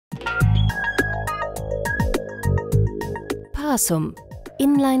Parsum,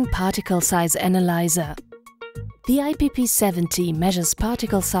 inline particle size analyzer. The IPP70 measures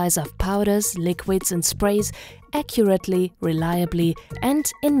particle size of powders, liquids and sprays accurately, reliably and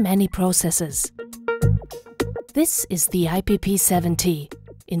in many processes. This is the IPP70,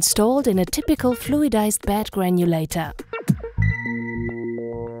 installed in a typical fluidized bed granulator.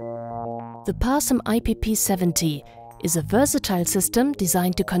 The Parsum IPP70 is a versatile system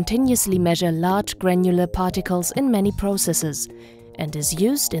designed to continuously measure large granular particles in many processes and is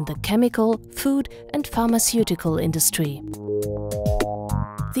used in the chemical, food and pharmaceutical industry.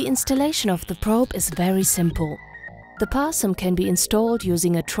 The installation of the probe is very simple. The Parsum can be installed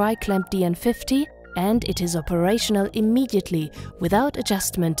using a tri-clamp DN50 and it is operational immediately without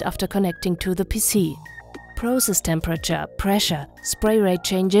adjustment after connecting to the PC. Process temperature, pressure, spray rate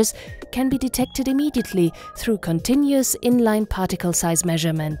changes can be detected immediately through continuous inline particle size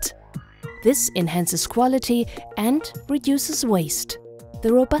measurement. This enhances quality and reduces waste.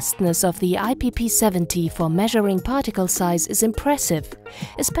 The robustness of the IPP70 for measuring particle size is impressive,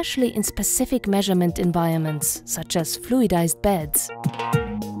 especially in specific measurement environments, such as fluidized beds.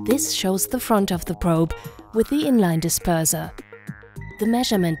 This shows the front of the probe with the inline disperser. The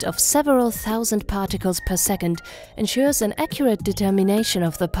measurement of several thousand particles per second ensures an accurate determination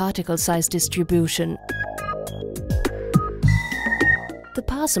of the particle size distribution. The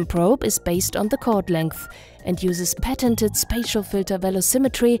Parsum probe is based on the chord length and uses patented spatial filter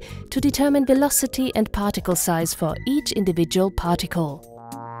velocimetry to determine velocity and particle size for each individual particle.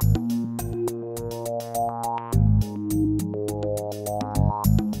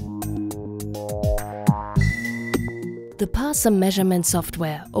 The Parsum measurement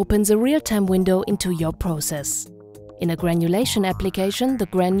software opens a real-time window into your process. In a granulation application, the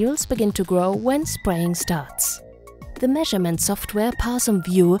granules begin to grow when spraying starts. The measurement software Parsum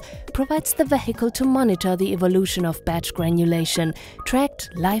View provides the vehicle to monitor the evolution of batch granulation, tracked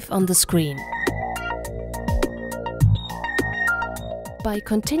live on the screen. By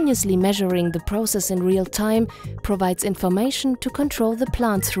continuously measuring the process in real time, provides information to control the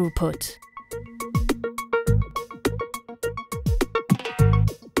plant throughput.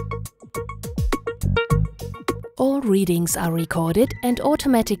 All readings are recorded and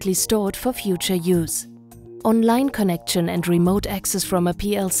automatically stored for future use. Online connection and remote access from a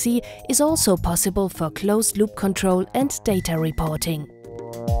PLC is also possible for closed-loop control and data reporting.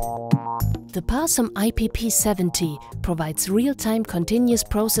 The Parsum IPP70 provides real-time continuous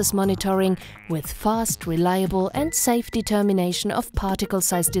process monitoring with fast, reliable and safe determination of particle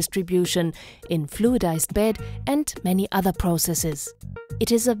size distribution in fluidized bed and many other processes.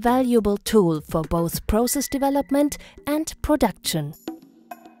 It is a valuable tool for both process development and production.